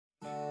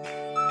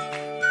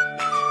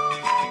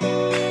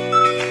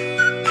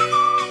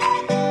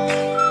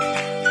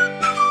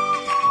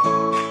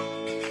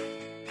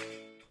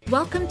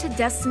Welcome to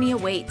Destiny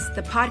Awaits,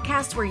 the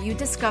podcast where you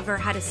discover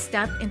how to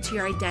step into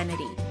your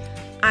identity.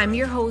 I'm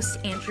your host,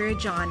 Andrea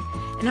John,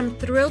 and I'm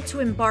thrilled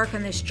to embark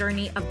on this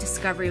journey of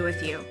discovery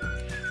with you.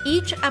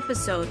 Each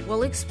episode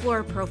will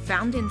explore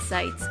profound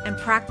insights and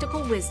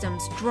practical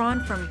wisdoms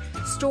drawn from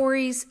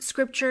stories,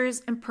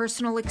 scriptures, and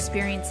personal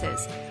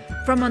experiences.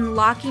 From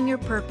unlocking your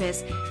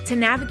purpose to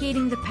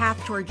navigating the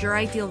path toward your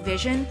ideal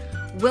vision,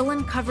 we'll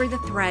uncover the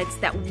threads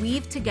that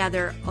weave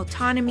together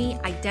autonomy,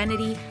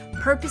 identity,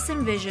 purpose,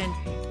 and vision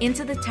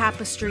into the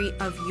tapestry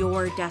of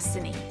your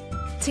destiny.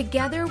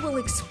 Together, we'll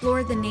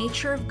explore the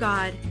nature of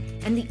God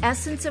and the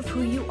essence of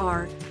who you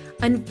are,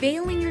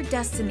 unveiling your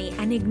destiny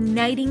and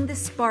igniting the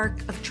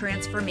spark of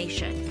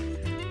transformation.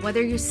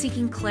 Whether you're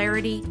seeking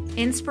clarity,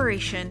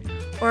 inspiration,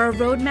 or a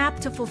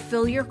roadmap to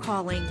fulfill your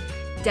calling,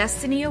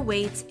 Destiny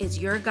Awaits is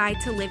your guide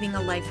to living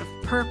a life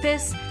of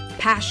purpose,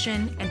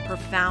 passion, and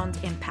profound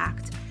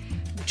impact.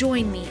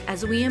 Join me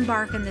as we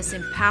embark on this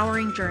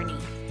empowering journey.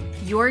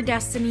 Your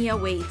destiny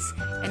awaits,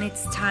 and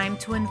it's time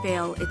to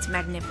unveil its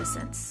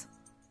magnificence.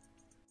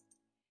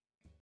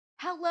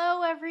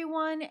 Hello,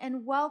 everyone,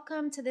 and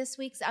welcome to this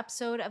week's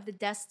episode of the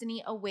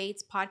Destiny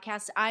Awaits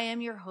podcast. I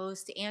am your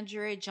host,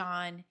 Andrea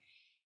John,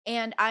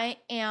 and I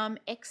am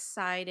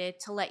excited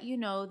to let you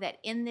know that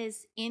in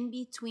this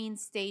in-between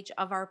stage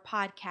of our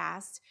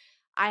podcast,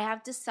 I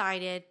have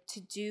decided to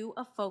do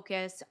a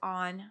focus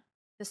on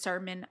the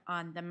Sermon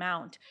on the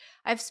Mount.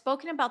 I've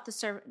spoken about the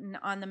Sermon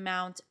on the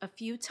Mount a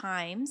few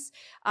times.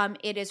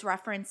 It is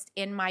referenced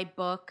in my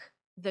book,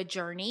 The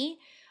Journey.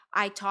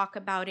 I talk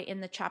about it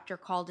in the chapter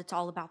called It's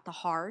All About the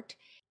Heart.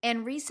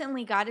 And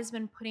recently, God has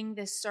been putting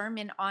this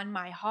sermon on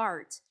my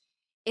heart.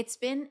 It's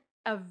been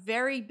a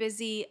very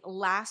busy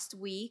last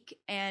week,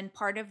 and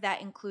part of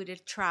that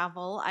included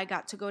travel. I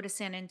got to go to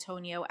San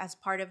Antonio as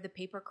part of the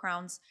Paper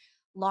Crowns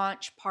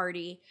launch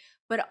party,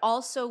 but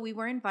also we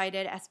were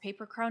invited as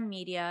Paper Crown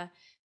Media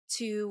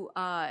to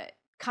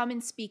come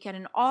and speak at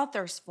an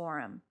author's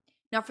forum.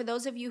 Now, for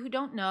those of you who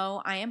don't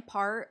know, I am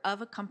part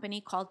of a company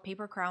called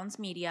Paper Crowns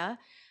Media.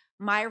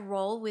 My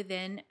role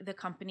within the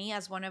company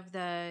as one of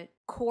the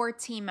core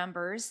team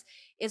members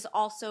is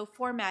also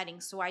formatting.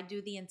 So I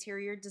do the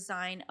interior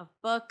design of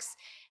books,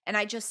 and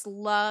I just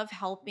love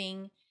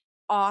helping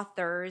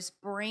authors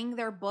bring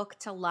their book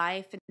to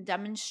life and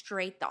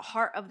demonstrate the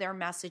heart of their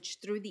message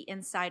through the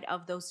inside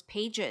of those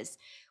pages.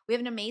 We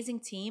have an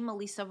amazing team.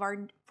 Melissa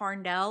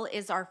Farndell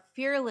is our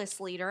fearless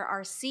leader,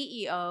 our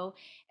CEO,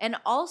 and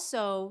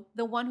also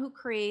the one who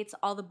creates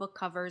all the book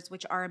covers,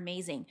 which are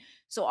amazing.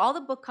 So all the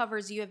book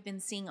covers you have been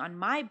seeing on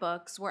my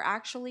books were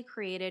actually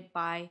created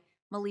by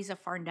Melissa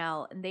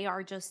Farndell, and they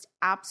are just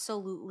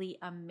absolutely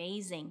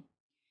amazing.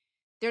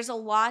 There's a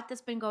lot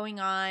that's been going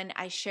on.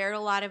 I shared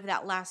a lot of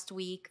that last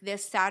week.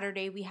 This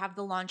Saturday, we have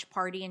the launch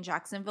party in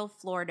Jacksonville,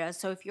 Florida.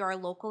 So if you are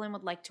local and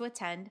would like to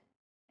attend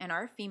and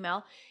are a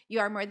female,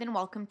 you are more than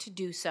welcome to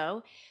do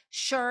so.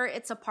 Sure,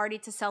 it's a party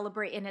to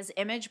celebrate in his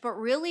image, but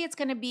really it's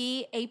going to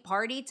be a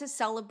party to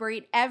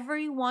celebrate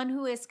everyone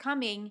who is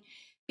coming,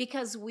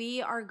 because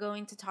we are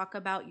going to talk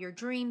about your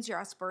dreams, your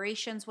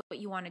aspirations, what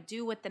you want to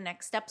do, what the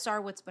next steps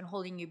are, what's been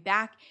holding you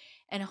back,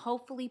 and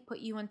hopefully put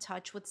you in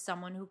touch with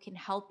someone who can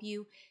help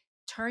you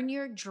turn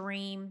your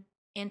dream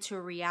into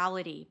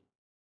reality.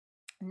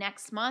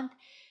 Next month,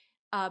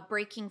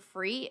 Breaking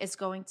Free is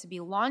going to be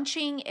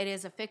launching. It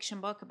is a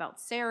fiction book about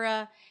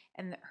Sarah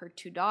and her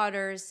two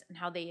daughters and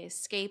how they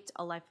escaped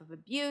a life of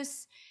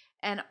abuse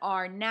and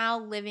are now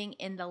living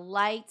in the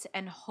light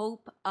and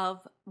hope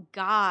of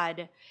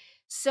God.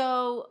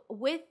 So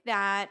with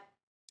that,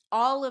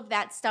 all of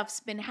that stuff's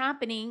been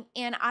happening,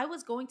 and I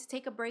was going to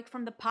take a break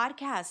from the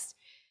podcast.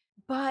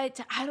 But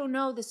I don't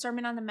know, the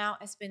Sermon on the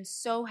Mount has been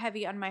so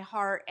heavy on my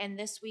heart. And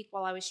this week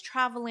while I was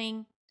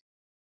traveling,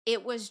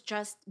 it was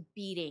just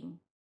beating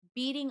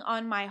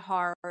on my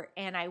heart.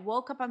 And I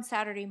woke up on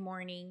Saturday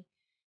morning,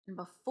 and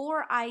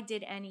before I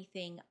did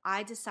anything,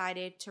 I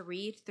decided to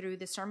read through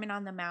the Sermon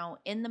on the Mount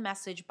in the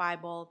Message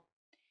Bible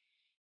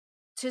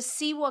to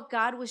see what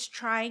God was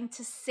trying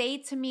to say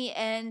to me.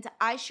 And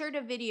I shared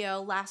a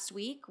video last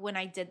week when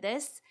I did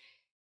this.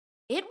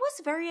 It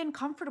was very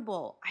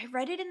uncomfortable. I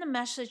read it in the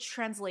Message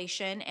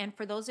translation, and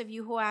for those of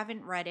you who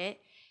haven't read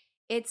it,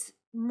 it's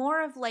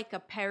more of like a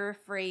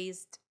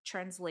paraphrased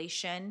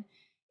translation.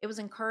 It was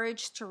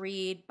encouraged to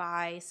read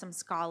by some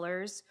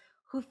scholars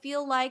who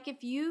feel like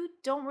if you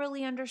don't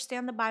really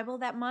understand the Bible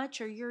that much,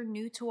 or you're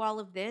new to all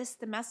of this,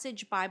 the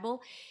Message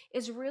Bible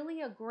is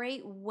really a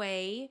great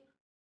way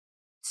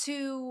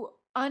to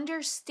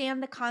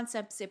understand the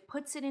concepts. It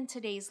puts it in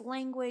today's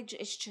language.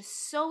 It's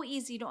just so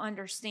easy to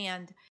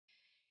understand.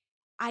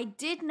 I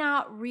did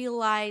not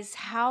realize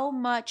how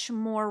much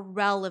more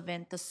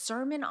relevant the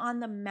Sermon on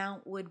the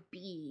Mount would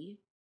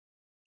be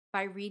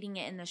by reading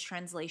it in this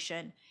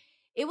translation.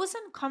 It was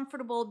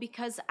uncomfortable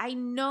because I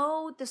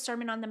know the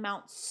Sermon on the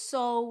Mount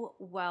so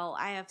well.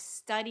 I have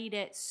studied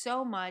it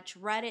so much,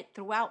 read it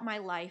throughout my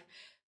life.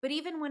 But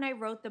even when I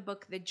wrote the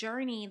book, The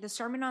Journey, the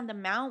Sermon on the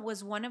Mount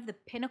was one of the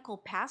pinnacle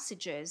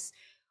passages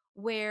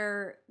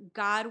where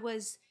God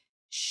was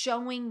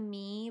showing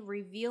me,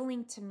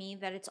 revealing to me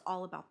that it's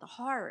all about the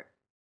heart.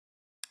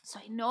 So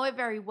I know it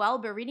very well,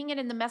 but reading it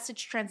in the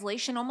Message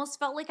translation almost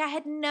felt like I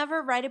had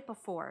never read it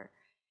before.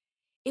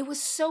 It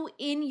was so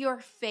in your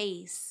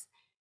face.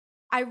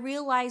 I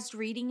realized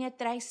reading it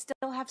that I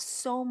still have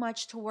so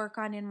much to work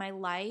on in my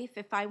life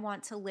if I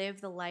want to live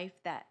the life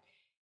that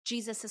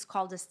Jesus has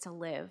called us to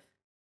live.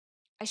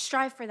 I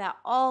strive for that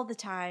all the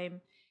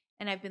time,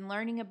 and I've been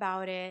learning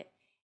about it,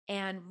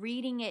 and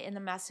reading it in the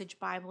Message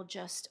Bible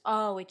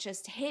it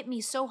just hit me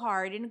so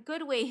hard in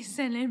good ways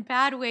and in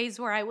bad ways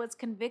where I was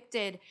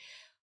convicted.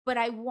 But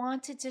I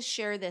wanted to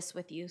share this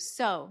with you.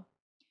 So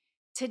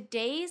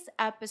today's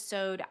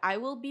episode, I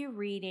will be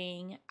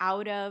reading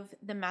out of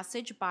the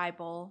Message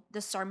Bible,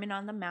 the Sermon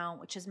on the Mount,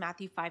 which is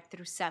Matthew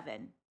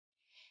 5-7.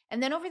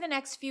 And then over the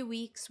next few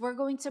weeks, we're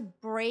going to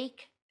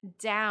break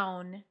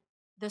down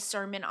the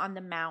Sermon on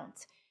the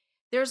Mount.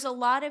 There's a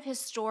lot of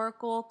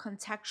historical,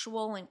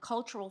 contextual, and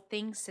cultural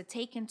things to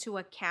take into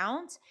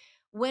account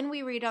when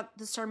we read up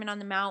the Sermon on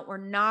the Mount. We're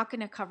not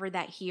going to cover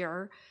that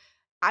here.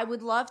 I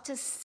would love to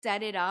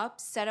set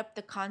up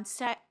the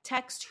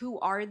context. Who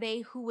are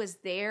they? Who was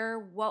there?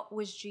 What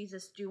was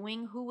Jesus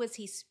doing? Who was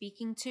he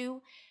speaking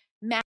to?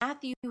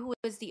 Matthew, who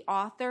is the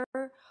author?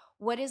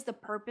 What is the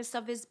purpose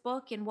of his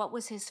book and what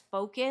was his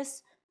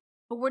focus?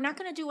 But we're not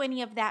going to do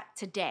any of that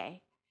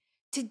today.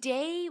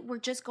 Today, we're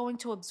just going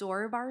to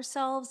absorb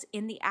ourselves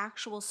in the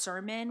actual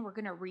sermon. We're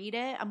going to read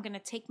it. I'm going to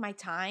take my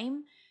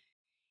time.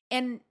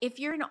 And if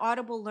you're an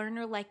audible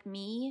learner like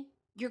me,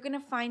 you're going to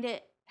find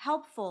it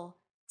helpful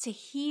to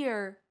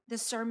hear the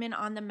Sermon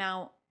on the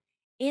Mount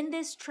in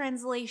this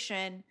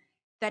translation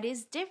that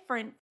is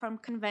different from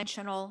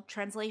conventional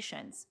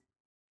translations.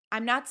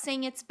 I'm not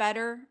saying it's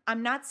better.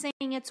 I'm not saying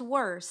it's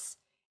worse.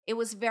 It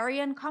was very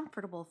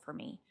uncomfortable for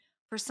me.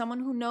 For someone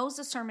who knows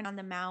the Sermon on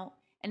the Mount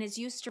and is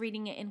used to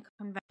reading it in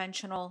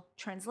conventional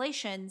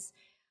translations,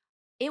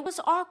 it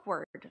was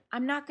awkward.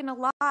 I'm not going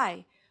to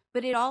lie.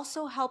 But it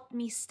also helped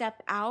me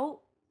step out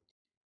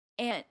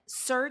and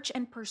search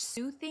and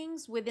pursue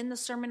things within the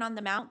Sermon on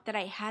the Mount that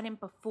I hadn't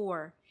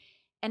before.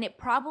 And it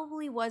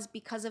probably was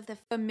because of the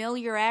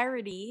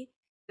familiarity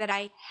that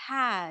I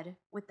had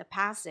with the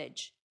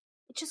passage.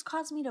 It just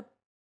caused me to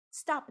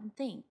stop and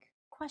think,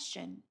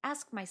 question,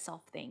 ask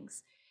myself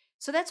things.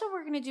 So that's what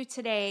we're going to do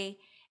today.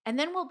 And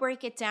then we'll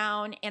break it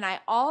down. And I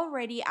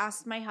already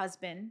asked my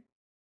husband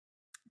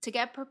to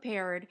get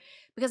prepared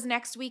because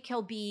next week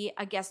he'll be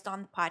a guest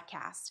on the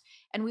podcast.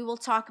 And we will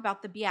talk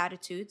about the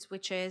Beatitudes,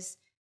 which is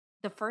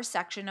the first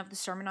section of the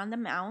Sermon on the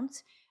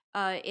Mount.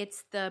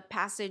 It's the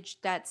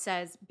passage that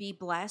says, "Be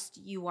blessed,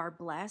 you are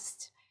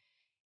blessed."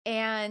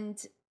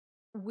 And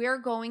we're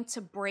going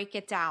to break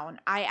it down.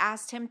 I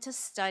asked him to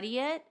study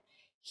it.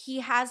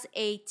 He has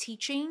a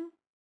teaching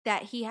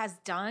that he has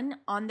done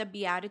on the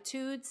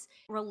Beatitudes,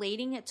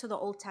 relating it to the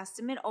Old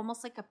Testament,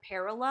 almost like a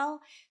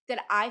parallel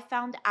that I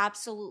found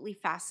absolutely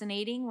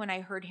fascinating when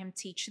I heard him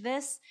teach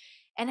this,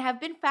 and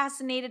have been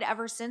fascinated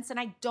ever since. And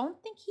I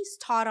don't think he's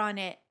taught on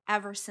it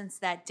ever since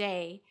that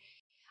day.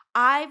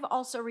 I've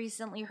also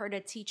recently heard a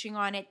teaching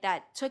on it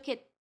that took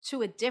it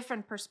to a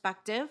different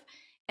perspective,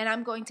 and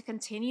I'm going to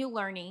continue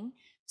learning.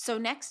 So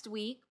next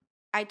week,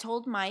 I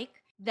told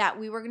Mike that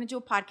we were going to do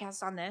a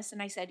podcast on this,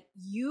 and I said,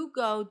 you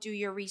go do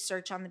your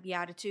research on the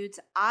Beatitudes.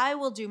 I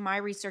will do my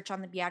research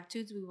on the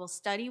Beatitudes. We will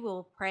study, we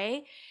will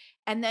pray,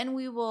 and then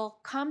we will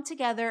come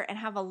together and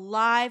have a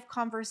live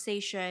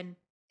conversation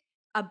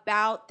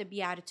about the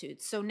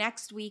Beatitudes. So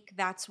next week,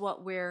 that's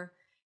what we're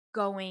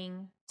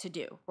going to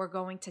do. We're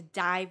going to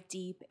dive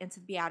deep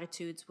into the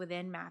Beatitudes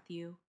within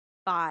Matthew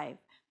 5.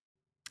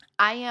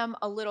 I am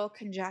a little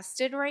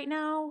congested right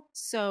now,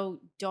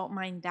 so don't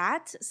mind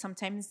that.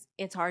 Sometimes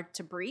it's hard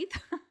to breathe,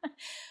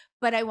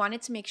 but I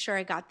wanted to make sure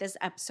I got this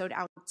episode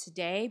out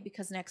today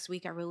because next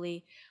week I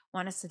really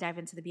want us to dive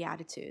into the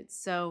Beatitudes.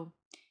 So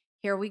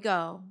here we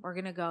go. We're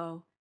going to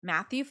go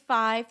Matthew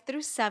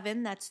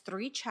 5-7. That's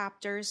 3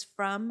 chapters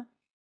from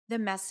the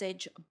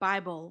Message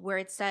Bible, where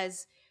it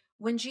says,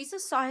 "When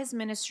Jesus saw his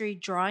ministry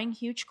drawing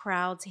huge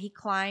crowds, he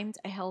climbed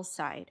a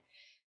hillside.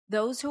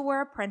 Those who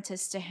were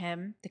apprenticed to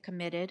him, the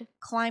committed,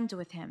 climbed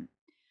with him.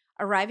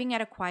 Arriving at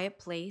a quiet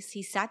place,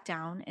 he sat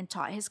down and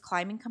taught his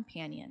climbing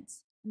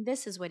companions. And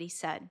this is what he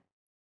said: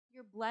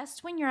 'You're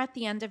blessed when you're at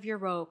the end of your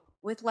rope.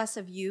 With less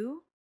of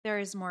you, there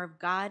is more of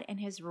God and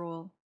his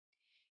rule.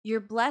 You're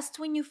blessed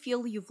when you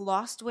feel you've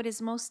lost what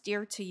is most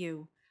dear to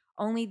you.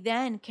 Only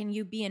then can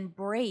you be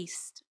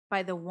embraced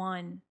by the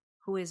one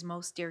who is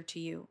most dear to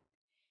you.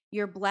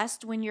 You're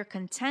blessed when you're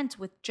content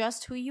with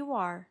just who you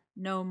are,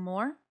 no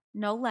more,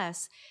 no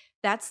less.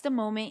 That's the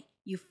moment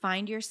you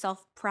find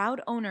yourself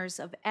proud owners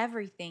of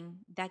everything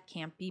that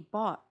can't be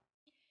bought.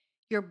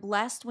 You're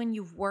blessed when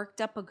you've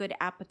worked up a good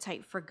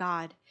appetite for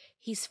God.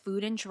 He's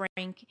food and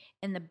drink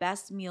and the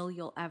best meal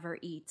you'll ever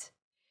eat.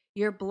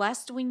 You're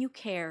blessed when you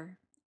care.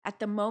 At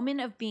the moment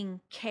of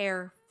being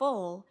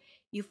careful,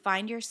 you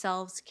find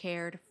yourselves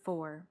cared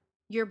for.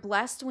 You're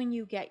blessed when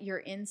you get your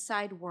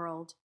inside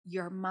world,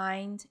 your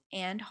mind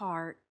and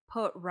heart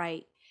put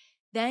right.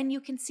 Then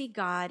you can see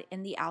God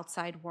in the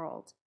outside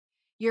world.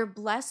 You're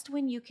blessed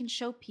when you can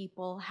show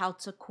people how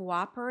to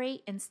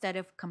cooperate instead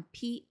of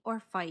compete or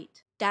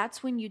fight.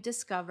 That's when you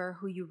discover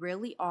who you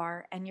really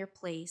are and your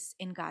place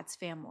in God's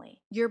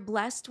family. You're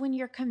blessed when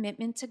your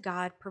commitment to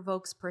God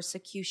provokes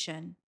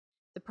persecution.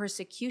 The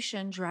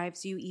persecution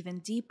drives you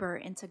even deeper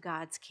into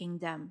God's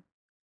kingdom.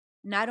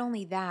 Not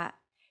only that,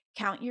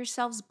 count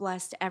yourselves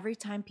blessed every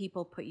time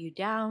people put you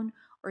down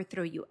or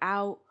throw you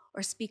out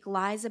or speak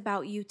lies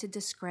about you to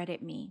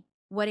discredit me.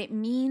 What it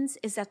means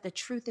is that the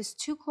truth is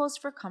too close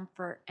for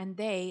comfort and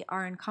they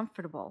are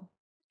uncomfortable.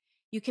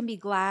 You can be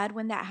glad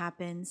when that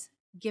happens,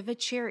 give a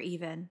cheer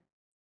even.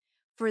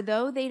 For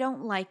though they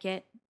don't like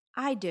it,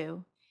 I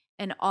do,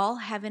 and all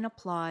heaven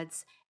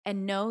applauds,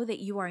 and know that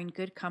you are in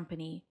good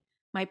company.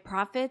 My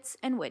prophets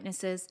and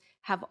witnesses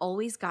have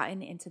always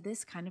gotten into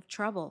this kind of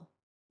trouble.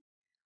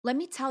 Let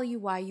me tell you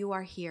why you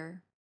are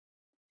here.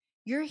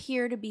 You're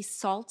here to be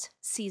salt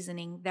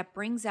seasoning that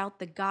brings out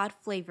the God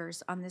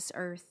flavors on this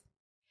earth.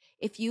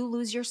 If you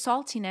lose your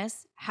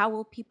saltiness, how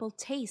will people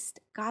taste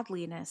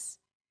godliness?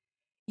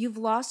 You've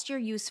lost your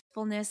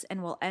usefulness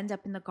and will end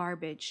up in the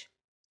garbage.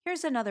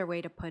 Here's another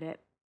way to put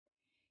it.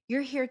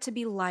 You're here to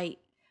be light,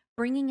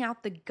 bringing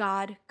out the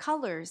God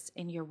colors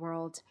in your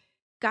world.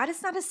 God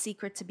is not a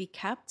secret to be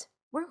kept.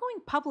 We're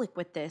going public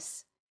with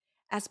this,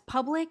 as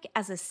public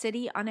as a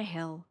city on a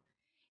hill.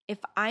 If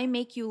I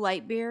make you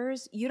light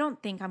bearers, you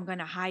don't think I'm going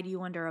to hide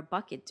you under a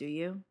bucket, do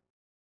you?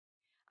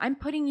 I'm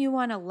putting you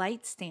on a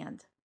light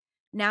stand.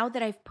 Now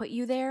that I've put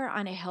you there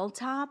on a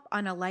hilltop,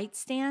 on a light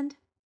stand,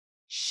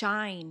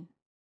 shine.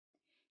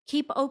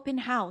 Keep open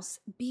house.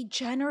 Be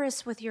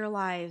generous with your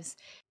lives.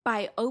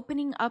 By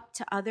opening up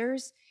to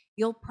others,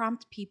 you'll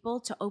prompt people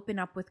to open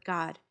up with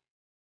God,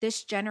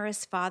 this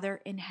generous Father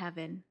in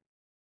heaven.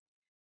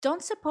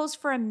 Don't suppose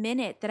for a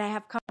minute that I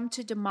have come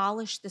to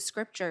demolish the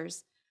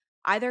scriptures,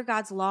 either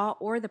God's law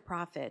or the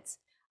prophets.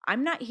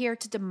 I'm not here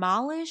to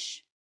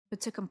demolish,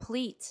 but to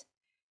complete.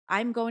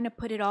 I'm going to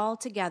put it all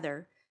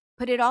together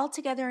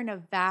in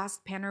a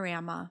vast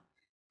panorama.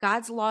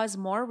 God's law is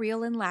more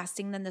real and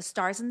lasting than the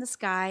stars in the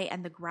sky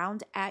and the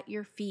ground at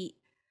your feet.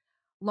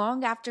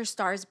 Long after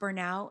stars burn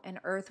out and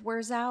earth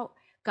wears out,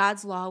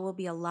 God's law will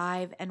be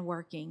alive and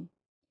working.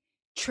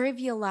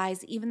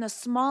 Trivialize even the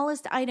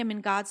smallest item in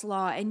God's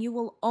law, and you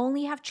will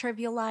only have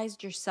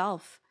trivialized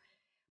yourself.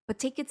 But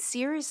take it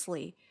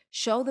seriously.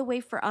 Show the way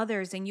for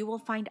others, and you will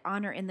find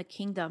honor in the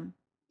kingdom.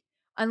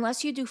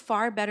 Unless you do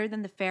far better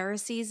than the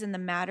Pharisees in the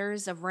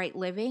matters of right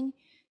living,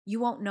 you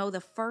won't know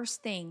the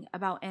first thing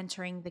about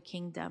entering the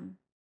kingdom.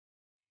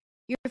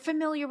 You're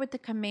familiar with the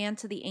command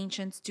to the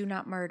ancients, do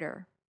not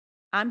murder.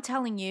 I'm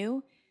telling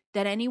you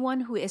that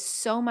anyone who is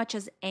so much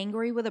as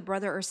angry with a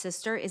brother or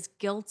sister is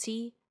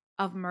guilty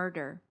of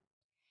murder.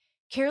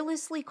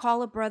 Carelessly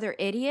call a brother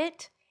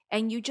idiot,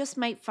 and you just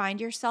might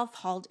find yourself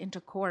hauled into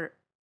court.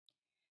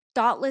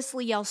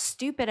 Thoughtlessly yell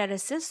stupid at a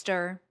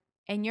sister,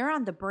 and you're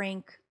on the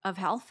brink of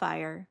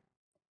hellfire.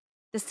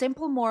 The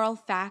simple moral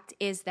fact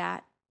is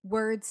that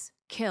words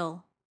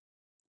kill.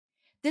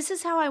 This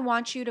is how I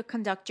want you to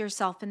conduct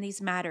yourself in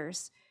these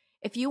matters.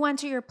 If you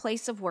enter your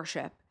place of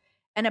worship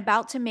and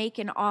about to make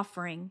an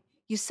offering,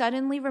 you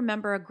suddenly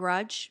remember a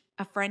grudge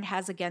a friend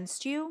has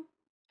against you,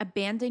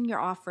 abandon your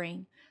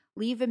offering,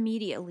 leave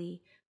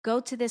immediately,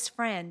 go to this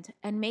friend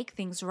and make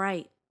things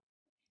right.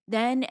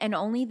 Then and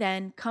only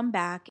then come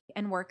back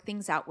and work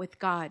things out with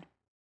God.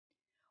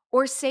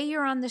 Or say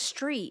you're on the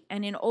street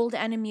and an old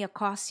enemy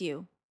accosts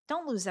you.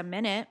 Don't lose a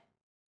minute.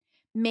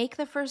 Make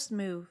the first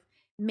move.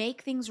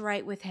 Make things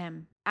right with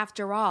him.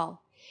 After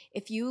all,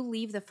 if you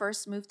leave the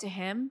first move to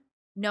him,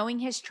 knowing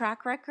his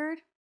track record,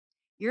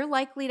 you're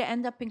likely to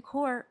end up in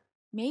court,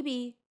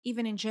 maybe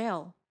even in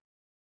jail.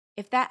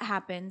 If that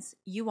happens,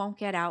 you won't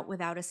get out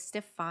without a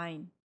stiff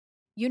fine.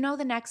 You know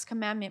the next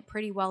commandment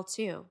pretty well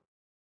too.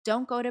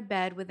 Don't go to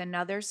bed with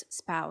another's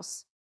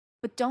spouse.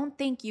 But don't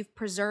think you've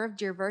preserved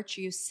your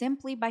virtue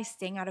simply by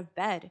staying out of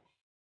bed.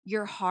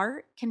 Your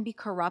heart can be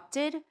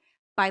corrupted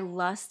by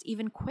lust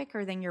even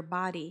quicker than your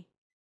body.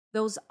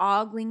 Those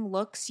ogling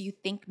looks you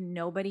think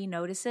nobody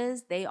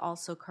notices, they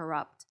also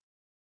corrupt.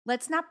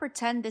 Let's not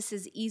pretend this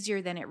is easier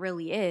than it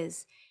really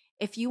is.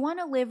 If you want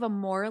to live a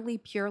morally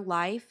pure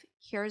life,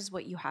 here's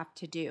what you have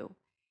to do.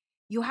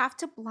 You have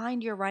to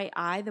blind your right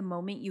eye the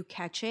moment you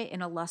catch it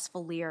in a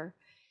lustful leer.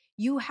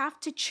 You have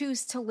to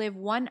choose to live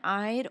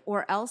one-eyed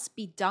or else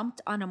be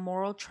dumped on a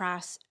moral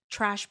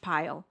trash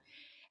pile.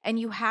 And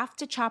you have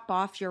to chop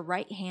off your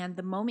right hand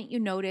the moment you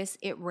notice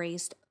it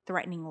raised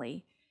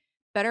threateningly.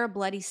 Better a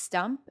bloody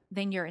stump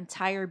than your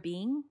entire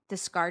being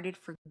discarded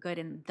for good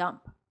in the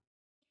dump.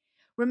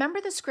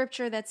 Remember the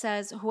scripture that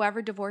says,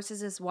 whoever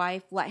divorces his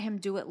wife, let him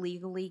do it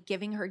legally,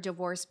 giving her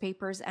divorce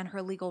papers and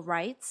her legal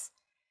rights?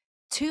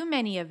 Too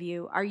many of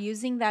you are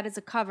using that as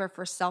a cover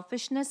for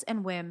selfishness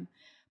and whim,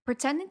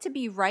 pretending to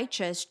be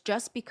righteous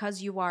just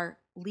because you are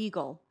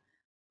legal.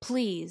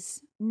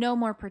 Please, no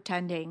more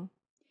pretending.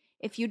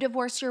 If you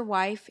divorce your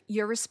wife,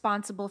 you're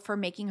responsible for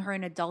making her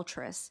an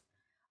adulteress,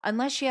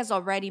 unless she has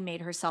already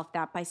made herself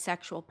that by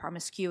sexual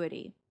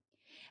promiscuity.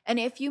 And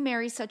if you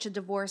marry such a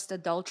divorced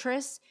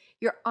adulteress,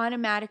 you're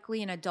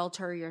automatically an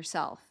adulterer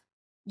yourself.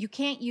 You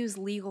can't use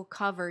legal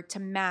cover to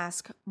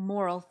mask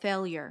moral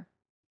failure.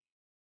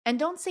 And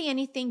don't say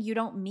anything you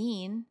don't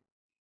mean.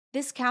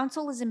 This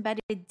counsel is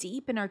embedded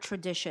deep in our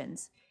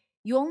traditions.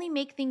 You only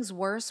make things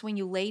worse when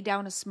you lay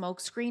down a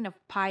smokescreen of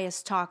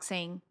pious talk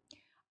saying,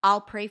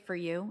 I'll pray for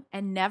you,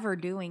 and never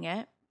doing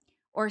it,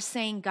 or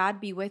saying God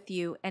be with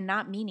you and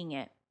not meaning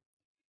it.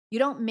 You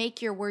don't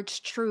make your words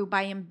true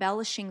by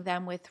embellishing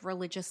them with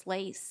religious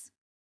lace.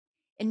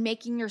 In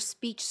making your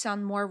speech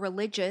sound more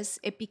religious,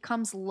 it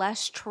becomes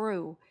less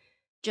true.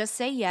 Just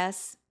say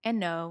yes and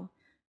no.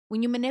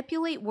 When you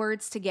manipulate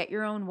words to get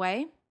your own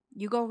way,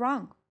 you go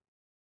wrong.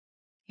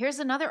 Here's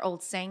another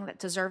old saying that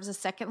deserves a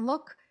second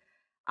look: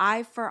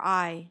 eye for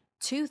eye,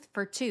 tooth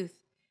for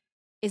tooth.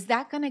 Is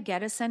that going to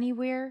get us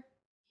anywhere?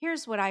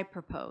 Here's what I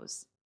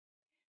propose.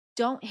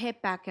 Don't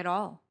hit back at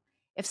all.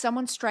 If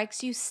someone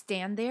strikes you,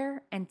 stand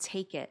there and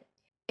take it.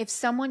 If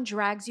someone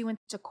drags you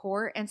into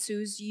court and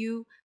sues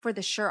you for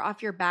the shirt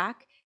off your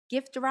back,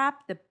 gift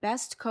wrap the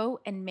best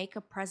coat and make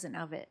a present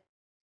of it.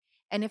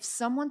 And if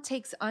someone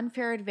takes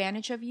unfair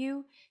advantage of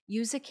you,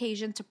 use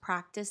occasion to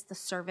practice the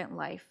servant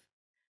life.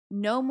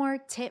 No more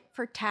tit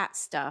for tat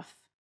stuff.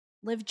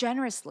 Live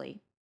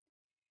generously.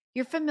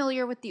 You're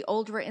familiar with the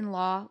old written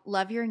law,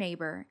 love your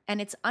neighbor,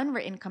 and its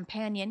unwritten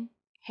companion,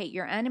 hate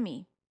your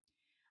enemy.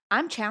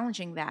 I'm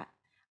challenging that.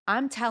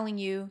 I'm telling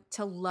you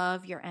to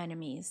love your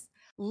enemies.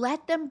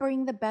 Let them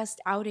bring the best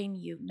out in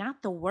you,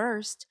 not the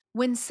worst.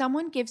 When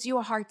someone gives you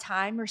a hard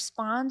time,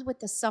 respond with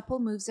the supple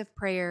moves of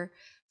prayer,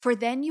 for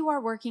then you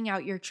are working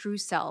out your true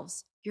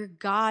selves, your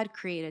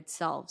God-created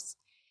selves.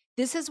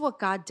 This is what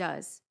God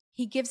does.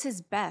 He gives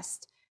his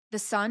best, the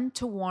sun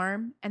to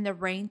warm and the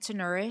rain to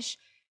nourish,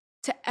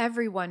 to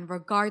everyone,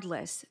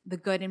 regardless, the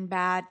good and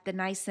bad, the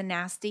nice and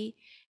nasty.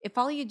 If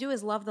all you do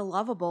is love the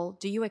lovable,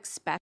 do you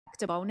expect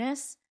a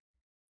bonus?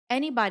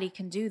 Anybody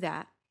can do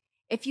that.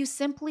 If you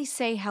simply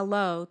say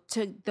hello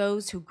to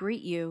those who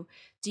greet you,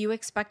 do you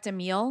expect a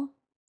meal?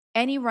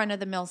 Any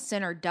run-of-the-mill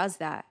sinner does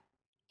that.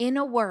 In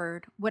a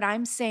word, what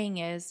I'm saying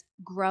is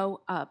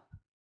grow up.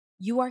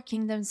 You are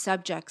kingdom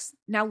subjects.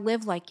 Now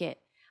live like it.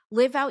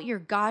 Live out your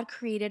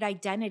God-created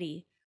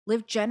identity.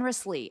 Live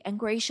generously and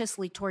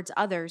graciously towards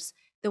others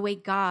the way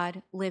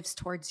God lives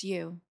towards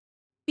you.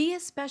 Be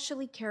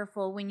especially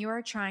careful when you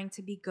are trying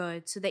to be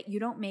good so that you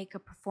don't make a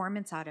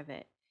performance out of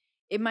it.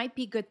 It might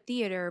be good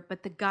theater,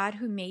 but the God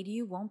who made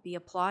you won't be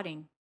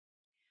applauding.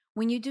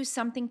 When you do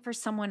something for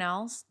someone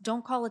else,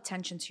 don't call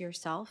attention to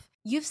yourself.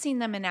 You've seen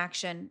them in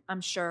action,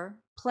 I'm sure.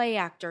 Play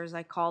actors,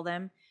 I call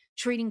them,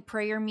 treating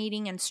prayer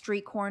meeting and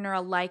street corner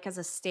alike as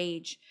a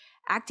stage,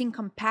 acting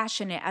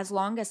compassionate as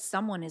long as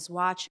someone is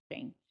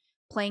watching,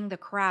 playing the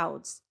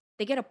crowds.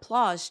 They get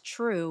applause,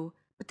 true,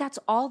 but that's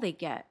all they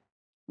get.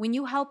 When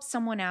you help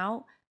someone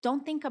out,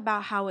 don't think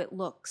about how it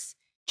looks.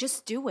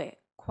 Just do it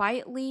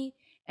quietly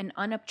and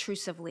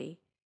unobtrusively.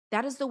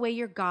 That is the way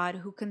your God,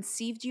 who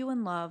conceived you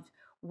in love,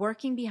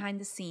 working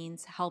behind the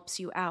scenes, helps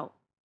you out.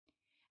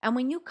 And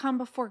when you come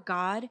before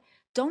God,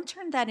 don't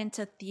turn that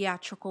into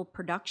theatrical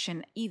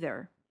production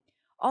either.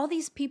 All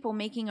these people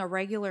making a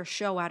regular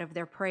show out of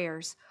their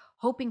prayers,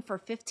 hoping for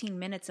 15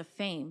 minutes of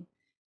fame.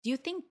 Do you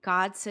think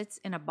God sits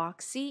in a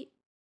box seat?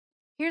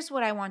 Here's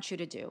what I want you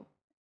to do.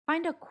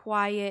 Find a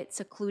quiet,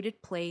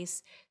 secluded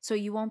place so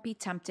you won't be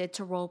tempted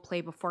to role play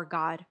before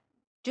God.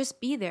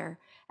 Just be there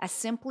as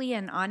simply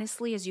and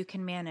honestly as you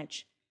can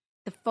manage.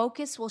 The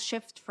focus will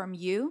shift from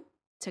you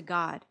to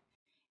God,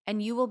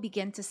 and you will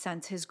begin to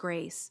sense his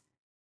grace.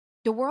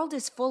 The world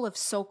is full of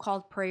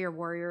so-called prayer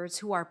warriors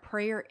who are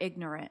prayer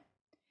ignorant.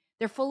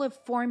 They're full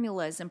of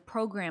formulas and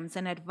programs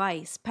and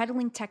advice,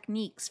 peddling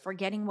techniques for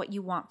getting what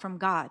you want from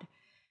God.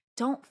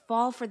 Don't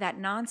fall for that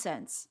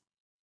nonsense.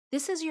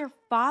 This is your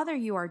Father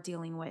you are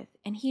dealing with,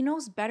 and he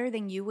knows better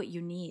than you what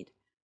you need.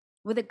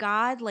 With a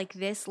God like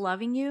this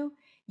loving you,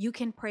 you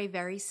can pray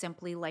very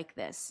simply like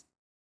this.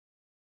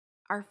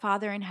 Our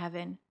Father in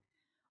heaven,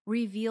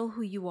 reveal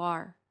who you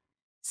are.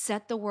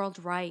 Set the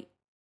world right.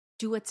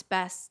 Do its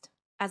best,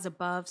 as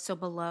above, so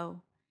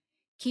below.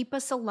 Keep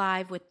us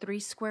alive with 3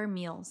 square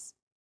meals.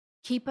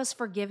 Keep us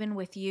forgiven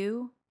with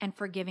you and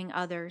forgiving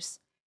others.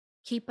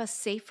 Keep us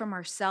safe from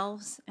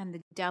ourselves and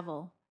the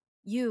devil.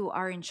 You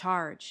are in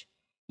charge.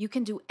 You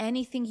can do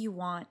anything you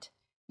want.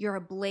 You're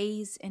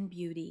ablaze in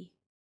beauty.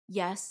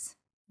 Yes,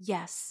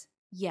 yes,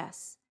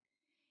 yes.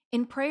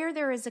 In prayer,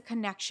 there is a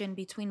connection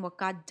between what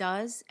God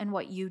does and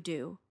what you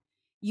do.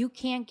 You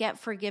can't get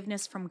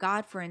forgiveness from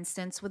God, for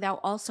instance, without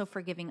also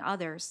forgiving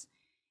others.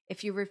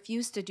 If you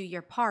refuse to do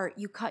your part,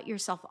 you cut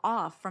yourself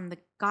off from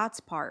God's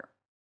part.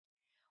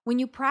 When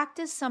you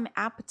practice some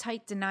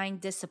appetite-denying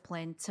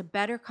discipline to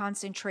better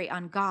concentrate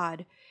on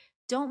God,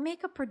 don't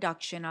make a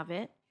production of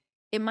it.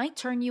 It might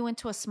turn you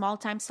into a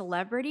small-time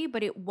celebrity,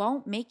 but it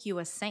won't make you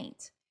a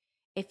saint.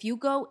 If you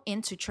go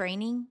into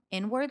training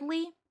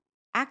inwardly,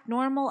 act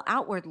normal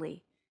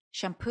outwardly.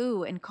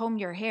 Shampoo and comb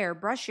your hair,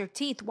 brush your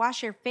teeth,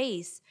 wash your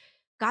face.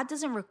 God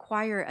doesn't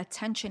require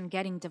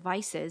attention-getting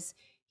devices.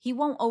 He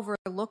won't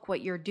overlook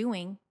what you're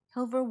doing.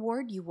 He'll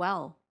reward you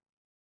well.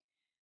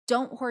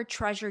 Don't hoard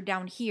treasure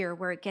down here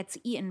where it gets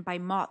eaten by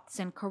moths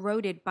and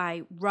corroded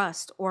by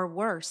rust or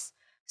worse,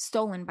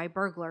 stolen by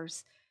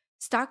burglars.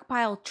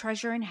 Stockpile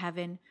treasure in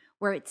heaven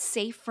where it's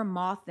safe from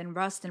moth and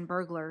rust and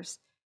burglars.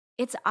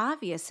 It's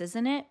obvious,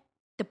 isn't it?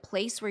 The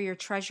place where your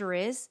treasure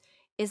is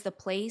the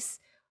place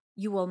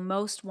you will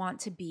most want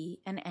to be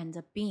and end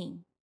up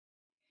being.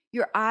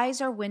 Your eyes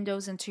are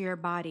windows into your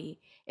body.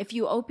 If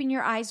you open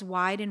your eyes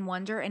wide in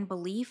wonder and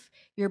belief,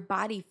 your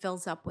body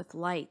fills up with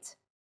light.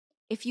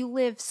 If you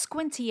live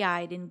squinty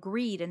eyed in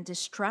greed and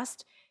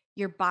distrust,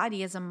 your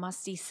body is a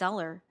musty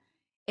cellar.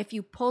 If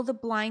you pull the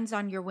blinds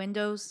on your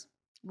windows,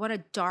 what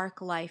a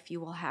dark life you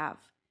will have.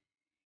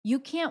 You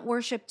can't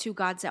worship two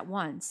gods at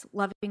once.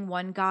 Loving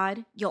one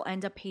God, you'll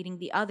end up hating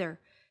the other.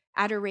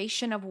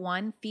 Adoration of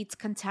one feeds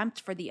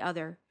contempt for the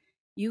other.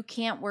 You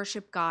can't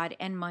worship God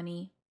and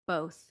money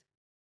both.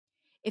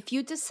 If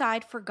you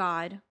decide for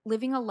God,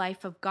 living a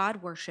life of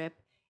God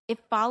worship,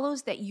 it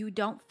follows that you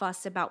don't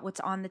fuss about what's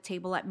on the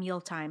table at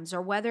mealtimes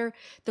or whether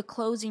the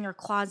clothes in your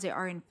closet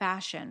are in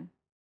fashion.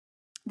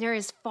 There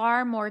is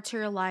far more to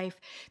your life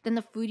than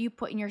the food you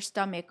put in your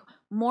stomach,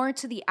 more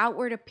to the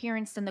outward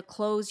appearance than the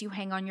clothes you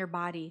hang on your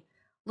body.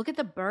 Look at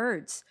the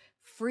birds,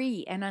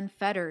 free and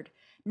unfettered,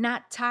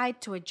 not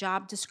tied to a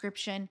job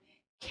description,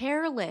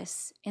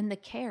 careless in the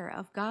care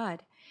of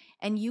God.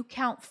 And you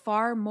count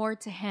far more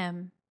to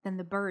Him than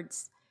the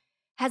birds.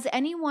 Has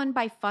anyone,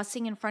 by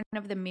fussing in front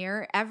of the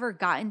mirror, ever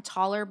gotten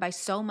taller by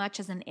so much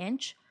as an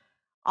inch?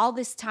 All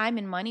this time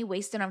and money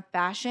wasted on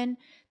fashion,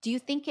 do you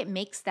think it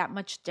makes that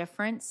much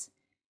difference?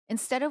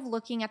 Instead of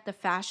looking at the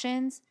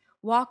fashions,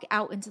 walk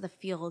out into the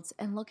fields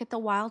and look at the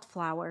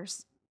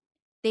wildflowers.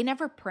 They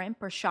never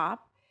primp or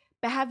shop,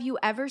 but have you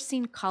ever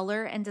seen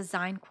color and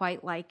design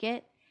quite like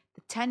it?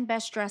 The 10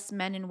 best dressed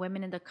men and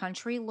women in the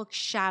country look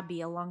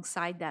shabby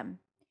alongside them.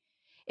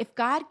 If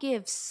God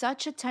gives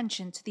such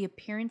attention to the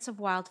appearance of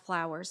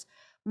wildflowers,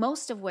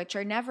 most of which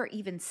are never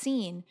even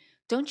seen,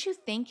 don't you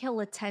think He'll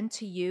attend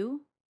to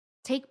you,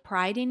 take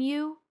pride in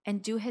you,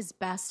 and do His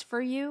best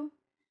for you?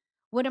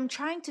 What I'm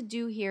trying to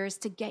do here is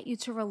to get you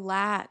to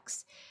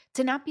relax,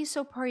 to not be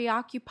so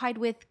preoccupied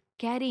with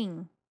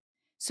getting,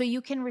 so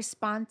you can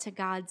respond to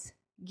God's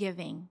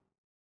giving.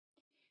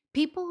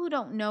 People who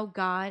don't know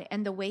God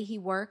and the way He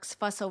works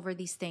fuss over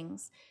these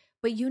things,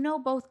 but you know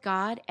both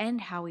God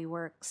and how He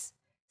works.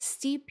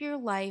 Steep your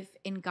life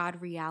in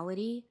God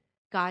reality,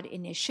 God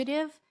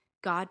initiative,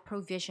 God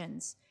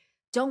provisions.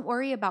 Don't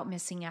worry about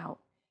missing out.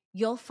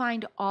 You'll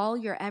find all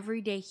your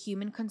everyday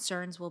human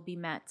concerns will be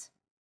met.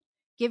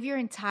 Give your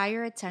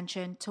entire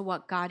attention to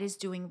what God is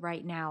doing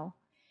right now.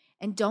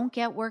 And don't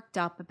get worked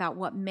up about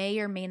what may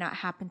or may not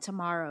happen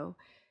tomorrow.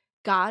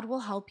 God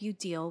will help you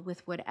deal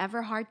with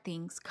whatever hard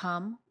things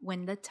come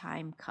when the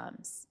time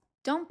comes.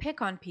 Don't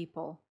pick on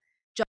people.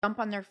 Jump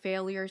on their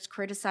failures,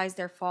 criticize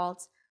their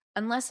faults,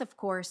 unless, of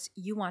course,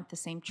 you want the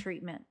same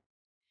treatment.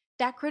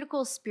 That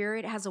critical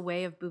spirit has a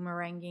way of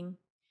boomeranging.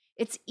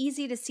 It's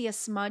easy to see a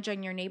smudge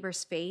on your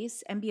neighbor's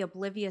face and be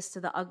oblivious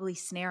to the ugly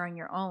snare on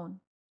your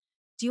own.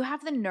 Do you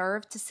have the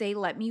nerve to say,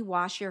 "Let me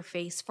wash your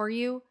face for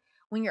you,"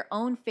 when your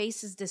own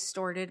face is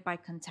distorted by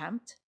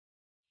contempt?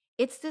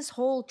 It's this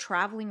whole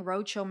traveling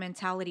roadshow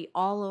mentality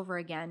all over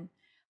again,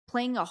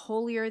 playing a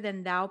holier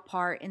than thou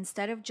part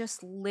instead of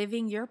just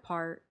living your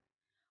part.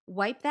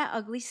 Wipe that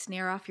ugly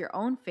snare off your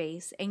own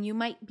face, and you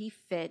might be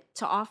fit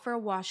to offer a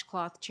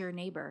washcloth to your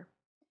neighbor.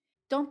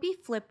 Don't be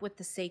flip with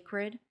the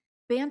sacred.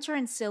 Banter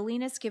and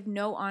silliness give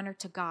no honor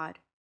to God.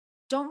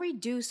 Don't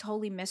reduce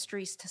holy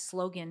mysteries to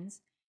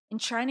slogans. In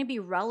trying to be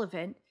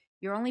relevant,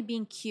 you're only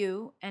being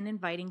cute and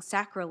inviting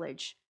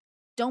sacrilege.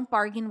 Don't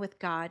bargain with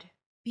God.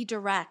 Be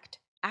direct.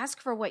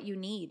 Ask for what you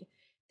need.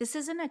 This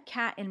isn't a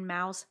cat and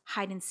mouse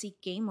hide and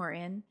seek game we're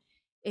in.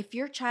 If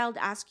your child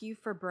asks you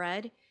for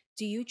bread,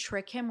 do you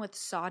trick him with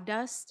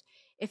sawdust?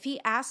 If he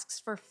asks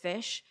for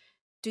fish,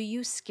 do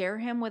you scare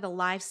him with a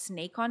live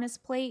snake on his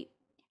plate?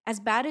 As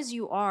bad as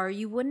you are,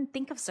 you wouldn't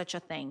think of such a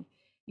thing.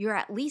 You're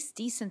at least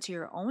decent to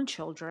your own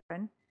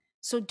children.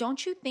 So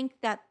don't you think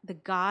that the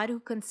God who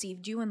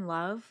conceived you in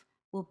love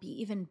will be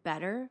even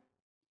better?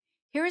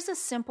 Here is a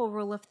simple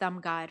rule of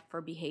thumb guide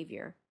for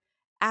behavior.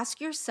 Ask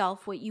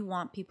yourself what you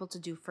want people to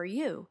do for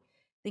you,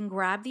 then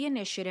grab the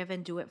initiative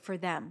and do it for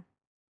them.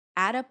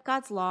 Add up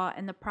God's law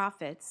and the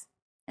prophets,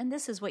 and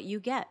this is what you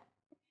get.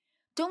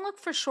 Don't look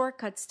for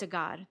shortcuts to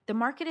God. The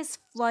market is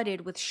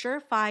flooded with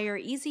surefire,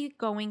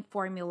 easygoing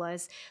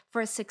formulas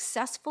for a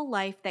successful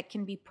life that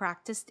can be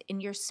practiced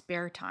in your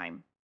spare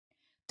time.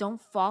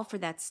 Don't fall for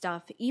that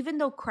stuff, even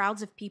though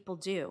crowds of people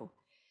do.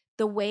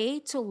 The way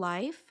to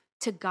life,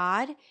 to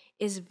God,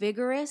 is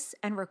vigorous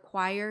and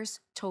requires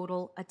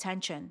total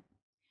attention.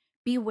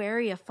 Be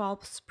wary of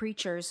false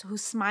preachers who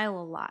smile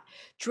a lot,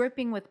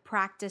 dripping with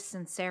practiced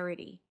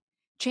sincerity.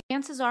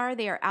 Chances are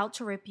they are out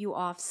to rip you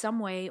off some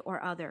way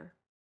or other.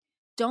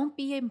 Don't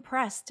be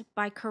impressed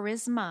by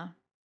charisma.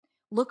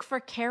 Look for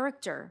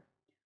character.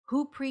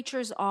 Who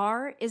preachers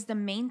are is the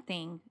main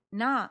thing,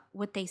 not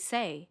what they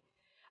say.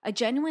 A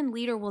genuine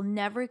leader will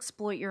never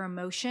exploit your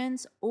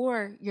emotions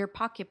or your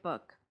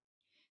pocketbook.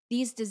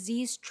 These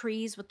diseased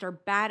trees with their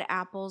bad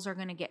apples are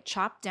going to get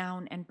chopped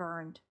down and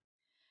burned.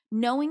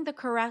 Knowing the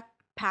correct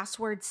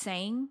password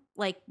saying,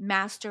 like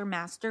master,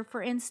 master,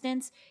 for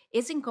instance,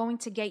 isn't going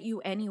to get you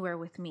anywhere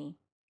with me.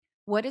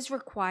 What is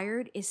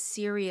required is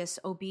serious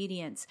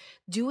obedience,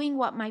 doing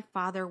what my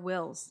Father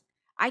wills.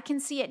 I can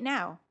see it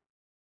now.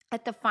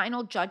 At the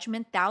final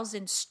judgment,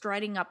 thousands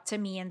strutting up to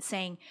me and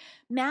saying,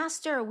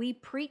 Master, we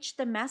preached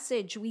the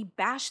message, we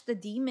bashed the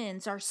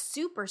demons, our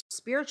super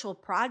spiritual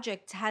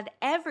project had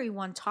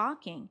everyone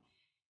talking.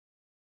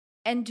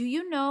 And do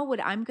you know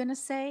what I'm going to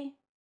say?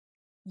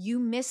 You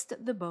missed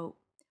the boat.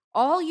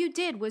 All you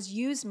did was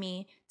use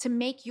me to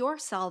make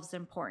yourselves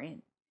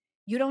important.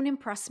 You don't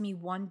impress me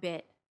one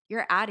bit.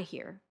 You're out of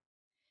here.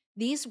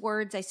 These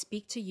words I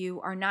speak to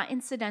you are not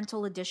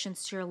incidental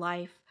additions to your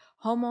life,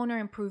 homeowner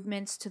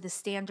improvements to the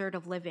standard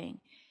of living.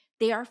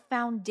 They are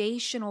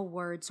foundational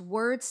words,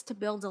 words to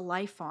build a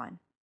life on.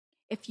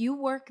 If you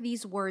work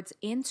these words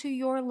into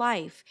your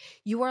life,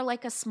 you are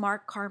like a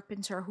smart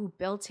carpenter who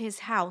built his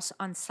house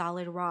on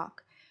solid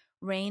rock.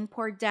 Rain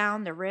poured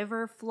down, the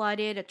river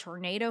flooded, a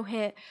tornado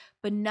hit,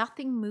 but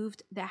nothing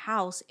moved the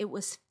house. It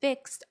was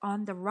fixed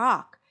on the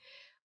rock.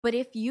 But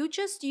if you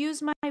just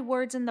use my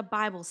words in the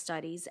Bible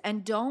studies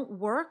and don't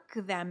work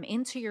them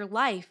into your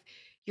life,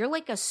 you're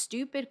like a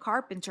stupid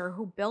carpenter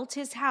who built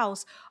his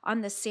house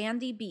on the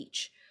sandy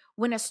beach.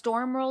 When a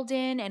storm rolled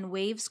in and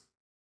waves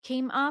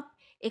came up,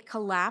 it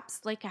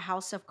collapsed like a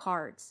house of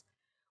cards.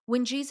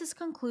 When Jesus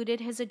concluded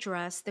his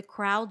address, the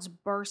crowds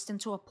burst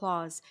into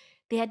applause.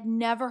 They had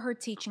never heard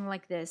teaching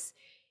like this.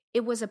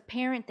 It was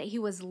apparent that he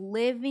was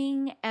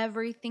living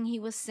everything he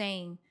was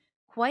saying,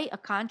 quite a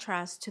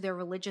contrast to their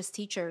religious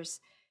teachers.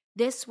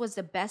 This was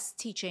the best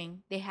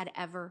teaching they had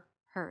ever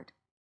heard.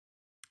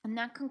 And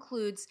that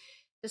concludes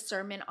the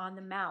Sermon on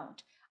the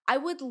Mount. I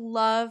would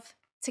love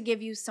to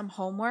give you some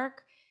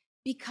homework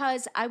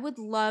because I would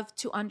love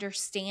to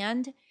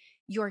understand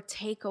your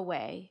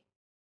takeaway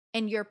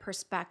and your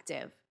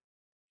perspective.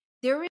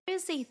 There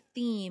is a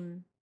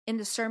theme in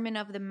the Sermon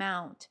on the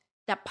Mount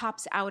that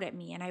pops out at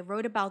me, and I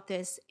wrote about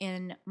this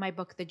in my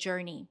book, The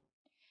Journey.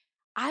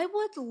 I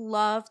would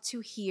love to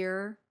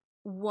hear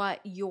what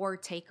your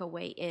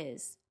takeaway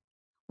is.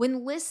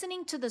 When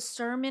listening to the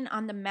Sermon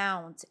on the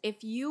Mount,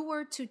 if you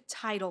were to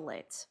title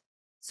it,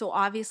 so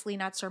obviously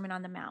not Sermon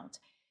on the Mount,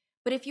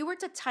 but if you were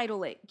to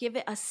title it, give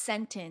it a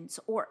sentence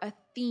or a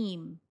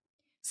theme,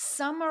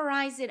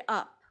 summarize it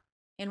up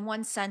in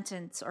one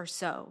sentence or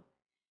so,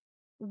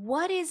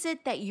 what is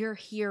it that you're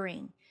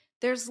hearing?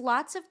 There's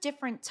lots of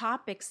different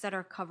topics that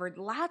are covered,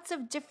 lots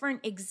of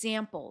different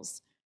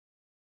examples,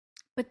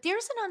 but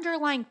there's an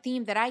underlying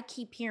theme that I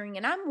keep hearing,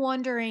 and I'm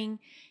wondering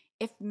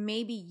if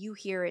maybe you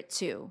hear it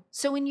too.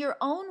 So in your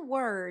own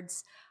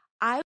words,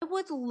 I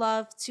would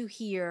love to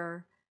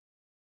hear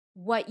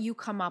what you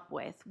come up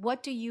with.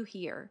 What do you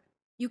hear?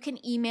 You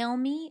can email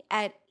me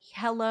at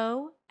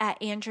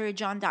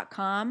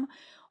hello@andreajohn.com,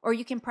 or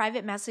you can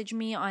private message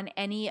me on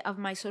any of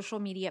my social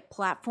media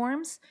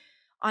platforms.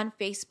 On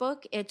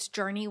Facebook, it's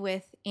Journey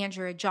with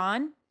Andrea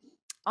John.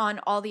 On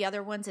all the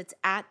other ones, it's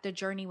at The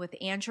Journey with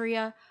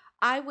Andrea.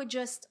 I would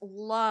just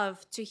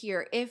love to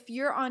hear. If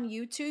you're on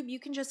YouTube,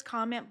 you can just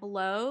comment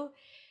below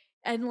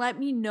and let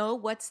me know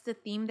what's the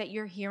theme that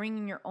you're hearing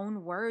in your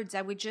own words.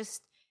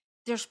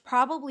 There's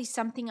probably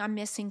something I'm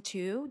missing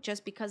too.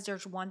 Just because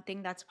there's one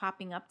thing that's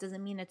popping up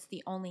doesn't mean it's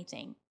the only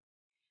thing.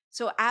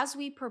 So as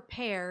we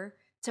prepare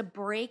to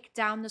break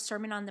down the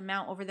Sermon on the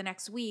Mount over the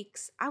next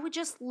weeks, I would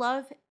just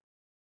love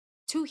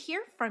to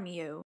hear from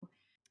you.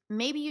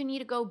 Maybe you need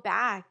to go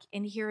back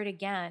and hear it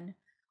again.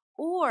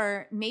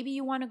 Or maybe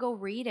you want to go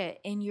read it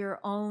in your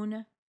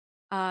own,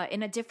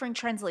 in a different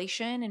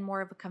translation and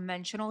more of a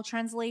conventional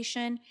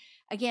translation.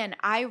 Again,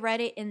 I read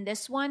it in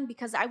this one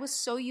because I was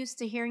so used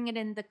to hearing it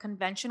in the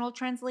conventional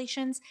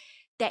translations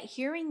that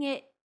hearing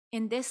it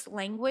in this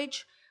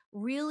language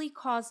really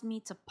caused me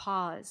to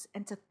pause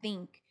and to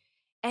think.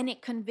 And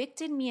it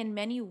convicted me in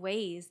many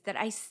ways that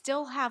I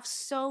still have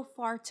so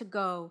far to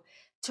go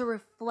to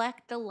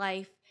reflect the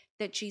life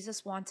that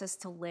Jesus wants us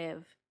to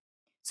live.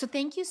 So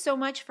thank you so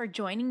much for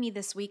joining me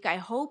this week. I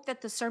hope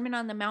that the Sermon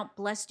on the Mount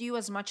blessed you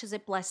as much as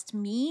it blessed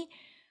me.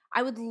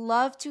 I would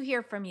love to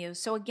hear from you.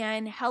 So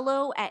again,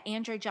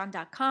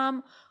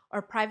 hello@andreajohn.com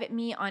or private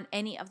me on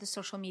any of the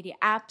social media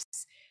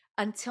apps.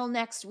 Until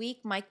next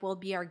week, Mike will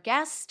be our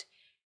guest.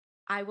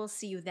 I will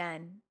see you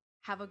then.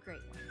 Have a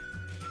great one.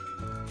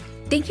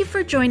 Thank you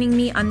for joining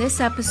me on this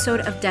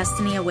episode of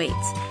Destiny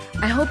Awaits.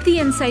 I hope the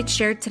insights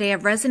shared today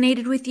have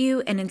resonated with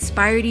you and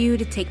inspired you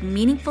to take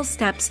meaningful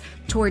steps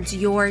towards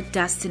your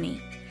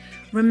destiny.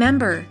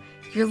 Remember,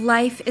 your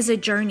life is a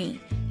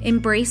journey.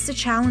 Embrace the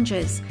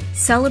challenges,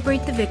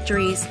 celebrate the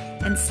victories,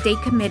 and stay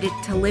committed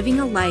to living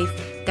a life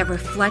that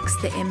reflects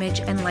the image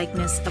and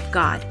likeness of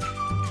God.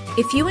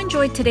 If you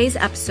enjoyed today's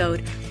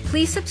episode,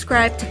 please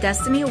subscribe to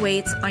Destiny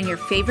Awaits on your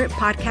favorite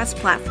podcast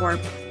platform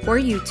or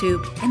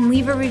YouTube and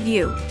leave a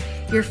review.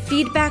 Your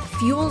feedback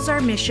fuels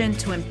our mission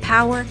to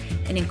empower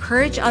and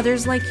encourage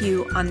others like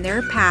you on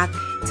their path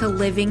to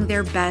living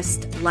their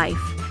best life.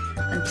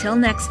 Until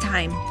next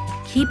time,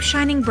 Keep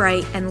shining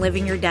bright and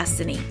living your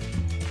destiny.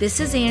 This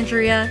is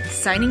Andrea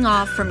signing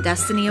off from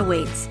Destiny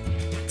Awaits.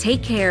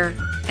 Take care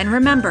and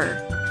remember,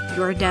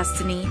 your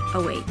destiny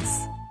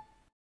awaits.